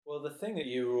Well, the thing that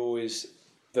you were always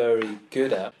very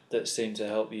good at that seemed to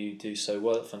help you do so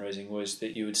well at fundraising was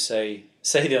that you would say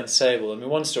the unsayable. I mean,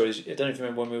 one story is, I don't know if you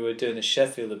remember when we were doing the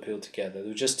Sheffield appeal together, there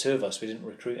were just two of us, we didn't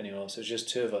recruit anyone else, it was just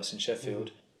two of us in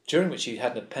Sheffield, during which you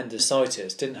had an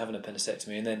appendicitis, didn't have an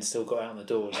appendectomy, and then still got out on the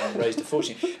doors and raised a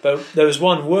fortune. But there was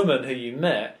one woman who you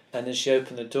met, and as she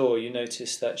opened the door, you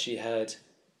noticed that she had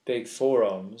big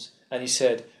forearms, and you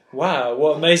said, "Wow,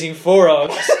 what amazing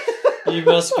forearms! You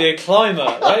must be a climber,"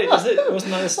 right? Wasn't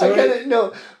that the story?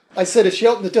 No, I said, if she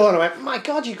opened the door, and I went, "My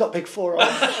God, you've got big forearms."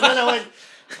 And then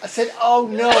I said, "Oh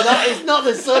no, that is not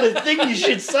the sort of thing you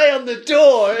should say on the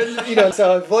door." And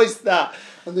so I voiced that,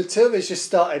 and the two of us just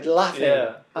started laughing.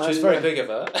 Yeah, which was very big of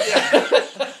her.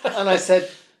 And I said,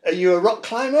 "Are you a rock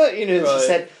climber?" And Right. she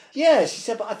said, "Yeah." She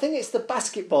said, "But I think it's the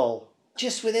basketball."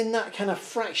 Just within that kind of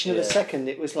fraction of a second,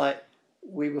 it was like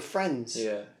we were friends.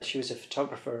 Yeah. She was a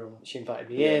photographer, and she invited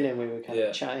me in, and we were kind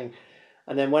of chatting.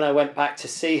 And then when I went back to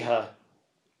see her,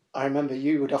 I remember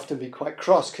you would often be quite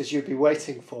cross because you'd be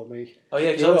waiting for me. Oh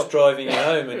yeah, because I was driving you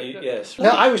home, and yes.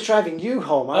 No, I was driving you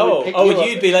home.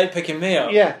 You'd be late picking me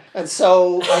up. Yeah, and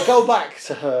so I go back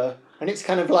to her, and it's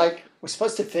kind of like we're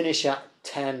supposed to finish at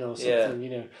 10 or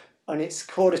something, and it's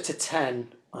 9:45,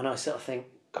 and I sort of think,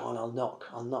 "Go on, I'll knock.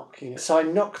 So I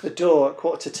knock the door at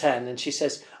 9:45, and she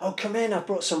says, "Oh, come in, I've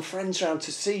brought some friends round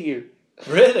to see you."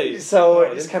 Really? So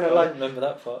it's kind of I like... remember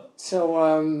that part.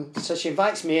 So she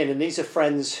invites me in, and these are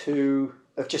friends who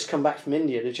have just come back from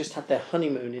India. They just had their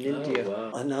honeymoon in India.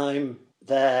 Wow. And I'm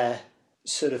there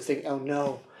sort of thinking, "Oh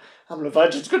no, I'm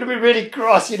just going to be really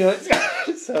cross,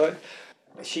 So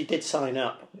she did sign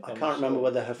up. I can't remember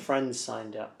whether her friends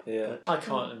signed up. Yeah. I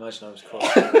can't imagine I was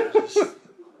cross. It was just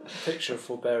a picture of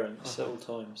forbearance at all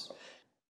times.